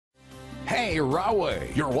Hey, Rahway,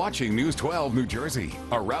 you're watching News 12 New Jersey.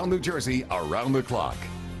 Around New Jersey, around the clock.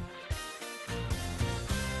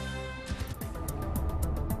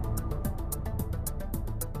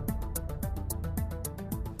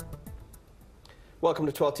 Welcome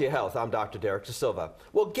to 12 to Your Health. I'm Dr. Derek De Silva.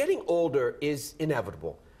 Well, getting older is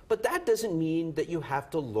inevitable, but that doesn't mean that you have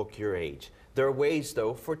to look your age. There are ways,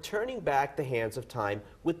 though, for turning back the hands of time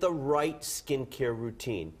with the right skincare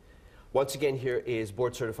routine. Once again, here is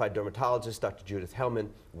board-certified dermatologist Dr. Judith Hellman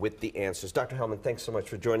with the answers. Dr. Hellman, thanks so much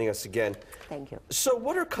for joining us again. Thank you. So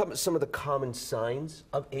what are some of the common signs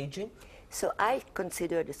of aging? So I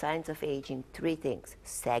consider the signs of aging three things: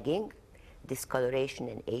 sagging, discoloration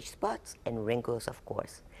and age spots, and wrinkles, of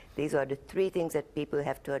course. These are the three things that people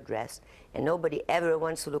have to address. And nobody ever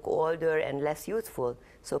wants to look older and less youthful,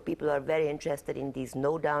 so people are very interested in these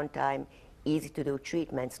no downtime, easy-to-do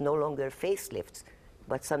treatments, no longer facelifts,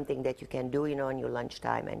 but something that you can do, on your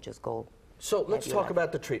lunchtime and just go. So let's talk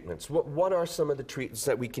about the treatments. What are some of the treatments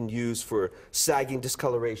that we can use for sagging,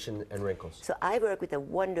 discoloration, and wrinkles? So I work with a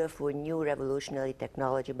wonderful new revolutionary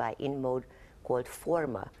technology by InMode called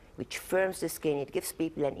Forma, which firms the skin. It gives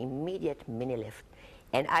people an immediate mini lift.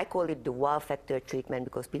 And I call it the wow factor treatment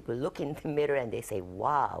because people look in the mirror and they say,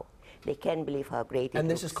 wow. They can't believe how great it looks. And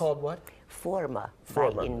this is called what? Forma by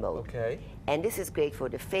InMode. Okay. And this is great for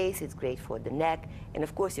the face, it's great for the neck, and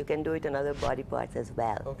of course you can do it on other body parts as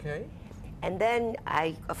well. Okay. And then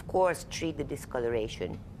I, of course, treat the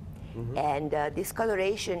discoloration. Mm-hmm. And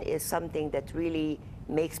discoloration is something that really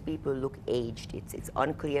makes people look aged. It's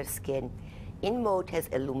unclear skin. InMode has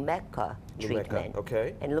a Lumecca treatment.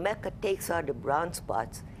 Okay. And Lumecca takes out the brown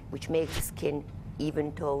spots, which makes the skin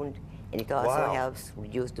even-toned, and it also helps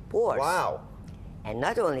reduce the pores. Wow. And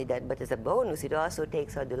not only that, but as a bonus, it also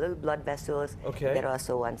takes out the little blood vessels that are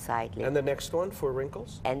so unsightly. And the next one for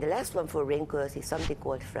wrinkles? And the last one for wrinkles is something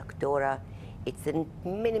called Fractora. It's a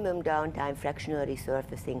minimum downtime fractional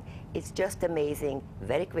resurfacing. It's just amazing,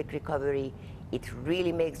 very quick recovery. It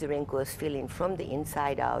really makes the wrinkles fill in from the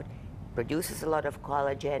inside out, produces a lot of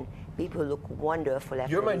collagen. People look wonderful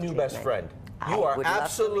after You're my the new treatment. best friend. You are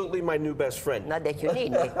absolutely my new best friend. Not that you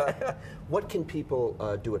need me. What can people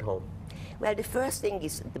do at home? Well, the first thing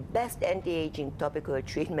is the best anti-aging topical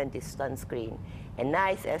treatment is sunscreen. A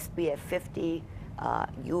nice SPF 50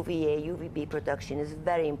 UVA, UVB protection is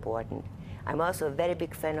very important. I'm also a very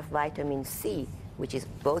big fan of vitamin C, which is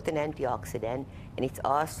both an antioxidant and it's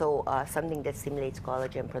also something that stimulates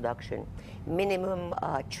collagen production. Minimum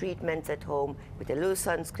treatments at home with a little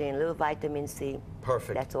sunscreen, a little vitamin C.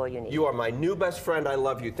 Perfect. That's all you need. You are my new best friend. I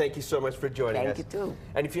love you. Thank you so much for joining us. Thank you too.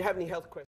 And if you have any health questions,